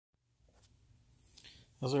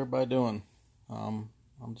How's everybody doing? I'm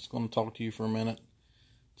just going to talk to you for a minute.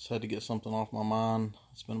 Just had to get something off my mind.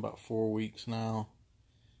 It's been about 4 weeks now,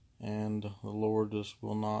 and the Lord just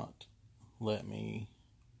will not let me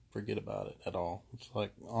forget about it at all. It's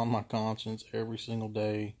like on my conscience every single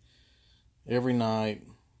day, every night,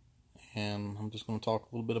 and I'm just going to talk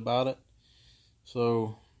a little bit about it.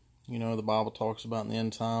 So, the Bible talks about in the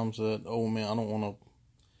end times that old men, I don't want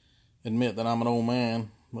to admit that I'm an old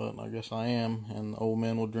man, but I guess I am, and old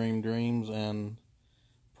men will dream dreams and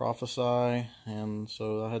prophesy. And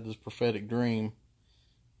so I had this prophetic dream,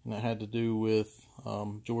 and it had to do with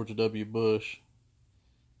George W. Bush,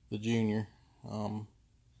 the junior, and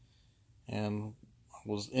I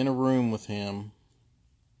was in a room with him,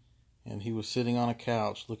 and he was sitting on a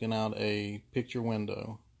couch looking out a picture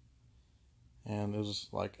window, and it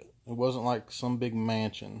wasn't like some big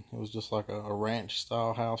mansion. It was just like a ranch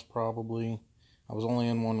style house probably. I was only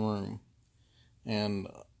in one room, and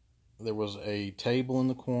there was a table in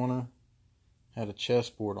the corner, had a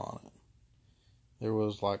chessboard on it. There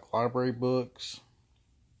was like library books.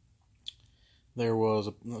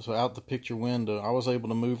 So out the picture window, I was able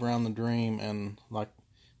to move around the dream, and like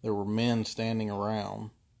there were men standing around.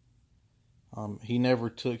 He never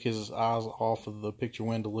took his eyes off of the picture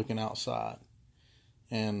window looking outside.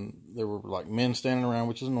 And there were like men standing around,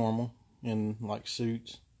 which is normal, in like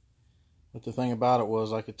suits. But the thing about it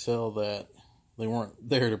was I could tell that they weren't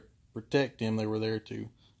there to protect him. They were there to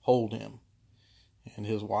hold him. And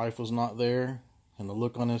his wife was not there, and the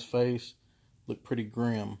look on his face looked pretty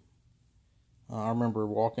grim. I remember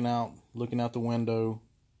walking out, looking out the window.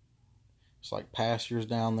 It's like pastures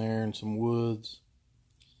down there and some woods.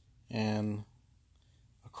 And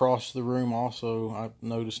across the room also, I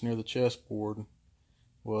noticed near the chessboard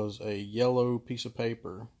was a yellow piece of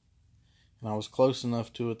paper. And I was close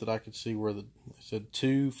enough to it that I could see where it said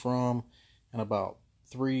to, from, and about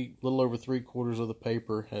little over 3/4 of the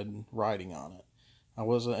paper had writing on it. I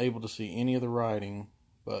wasn't able to see any of the writing,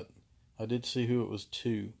 but I did see who it was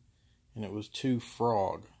to, and it was to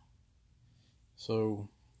Frog. So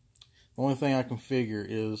the only thing I can figure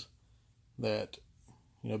is that,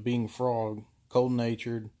 being Frog,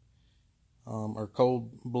 cold-natured, or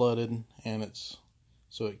cold-blooded, and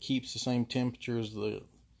so it keeps the same temperature as the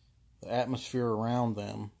atmosphere around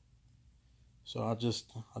them. So I just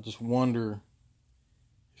wonder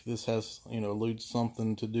if this has, alludes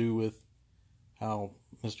something to do with how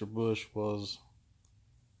Mr. Bush was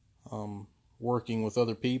working with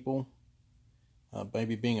other people,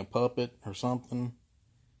 maybe being a puppet or something.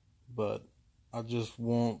 But I just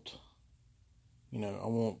want, I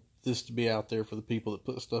want this to be out there for the people that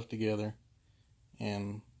put stuff together.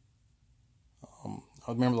 And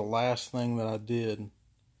I remember the last thing that I did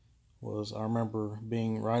was I remember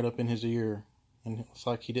being right up in his ear, and it's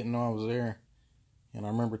like he didn't know I was there. And I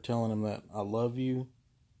remember telling him that I love you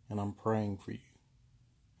and I'm praying for you.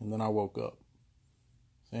 And then I woke up.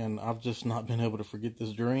 And I've just not been able to forget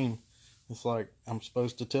this dream. It's like I'm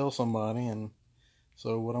supposed to tell somebody, and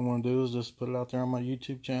so what I'm going to do is just put it out there on my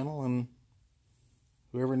YouTube channel, and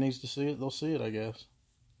whoever needs to see it, they'll see it, I guess.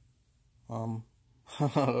 I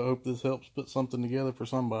hope this helps put something together for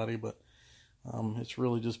somebody, but it's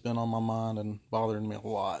really just been on my mind and bothering me a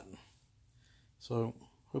lot. So,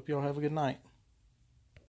 hope y'all have a good night.